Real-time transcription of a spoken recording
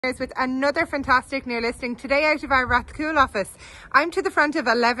With another fantastic new listing today out of our Rathcoole office. I'm to the front of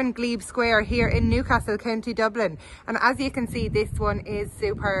 11 Glebe Square here in Newcastle, County Dublin, and as you can see, this one is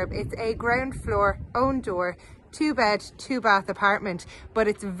superb. It's a ground floor, own door, 2-bed, 2-bath apartment, but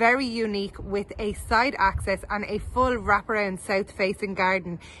it's very unique with a side access and a full wraparound south facing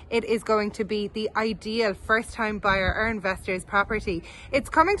garden. It is going to be the ideal first time buyer or investor's property. It's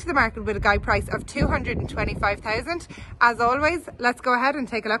coming to the market with a guide price of $225,000. As always, let's go ahead and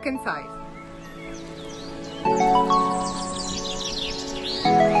take a look inside.